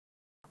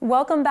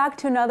Welcome back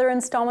to another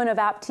installment of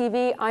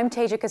AppTV. I'm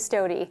Tasia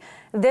Custode.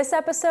 This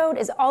episode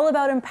is all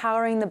about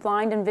empowering the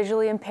blind and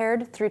visually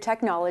impaired through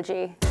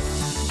technology.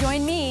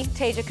 Join me,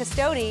 Tasia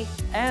Custode,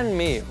 and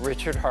me,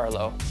 Richard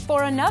Harlow,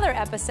 for another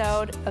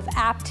episode of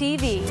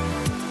AppTV.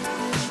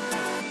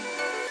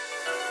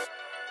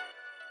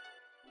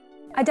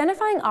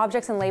 Identifying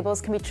objects and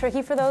labels can be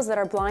tricky for those that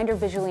are blind or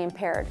visually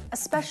impaired,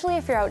 especially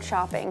if you're out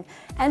shopping.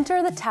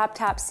 Enter the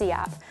TapTapSee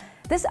app.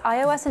 This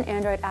iOS and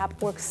Android app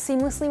works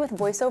seamlessly with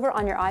VoiceOver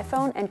on your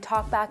iPhone and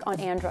TalkBack on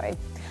Android.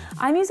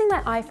 I'm using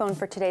my iPhone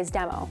for today's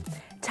demo.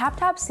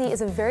 TapTapSee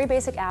is a very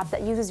basic app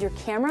that uses your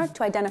camera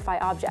to identify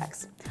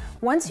objects.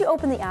 Once you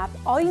open the app,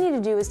 all you need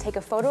to do is take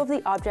a photo of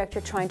the object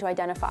you're trying to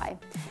identify.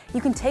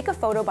 You can take a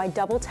photo by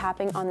double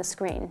tapping on the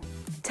screen.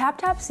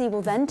 TapTapSee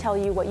will then tell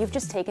you what you've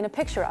just taken a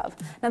picture of.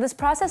 Now this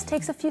process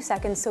takes a few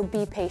seconds, so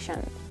be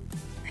patient.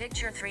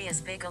 Picture 3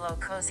 is Bigelow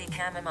Cozy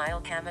Chamomile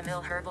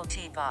Herbal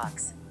Tea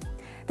Box.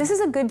 This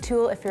is a good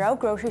tool if you're out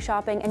grocery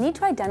shopping and need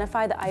to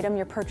identify the item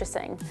you're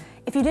purchasing.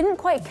 If you didn't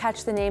quite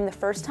catch the name the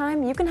first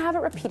time, you can have it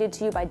repeated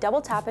to you by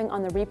double tapping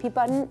on the repeat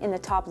button in the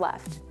top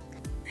left.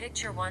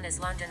 Picture 1 is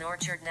London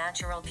Orchard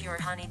Natural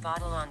Pure Honey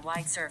Bottle on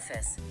white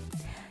surface.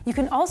 You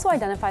can also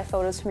identify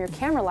photos from your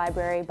camera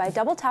library by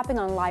double tapping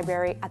on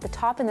Library at the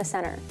top in the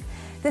center.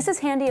 This is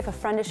handy if a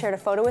friend has shared a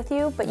photo with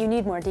you, but you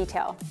need more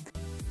detail.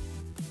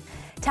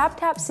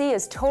 TapTapSee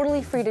is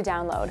totally free to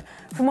download.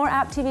 For more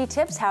AppTV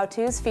tips,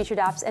 how-tos, featured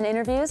apps, and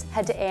interviews,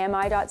 head to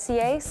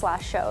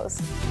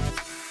ami.ca/shows.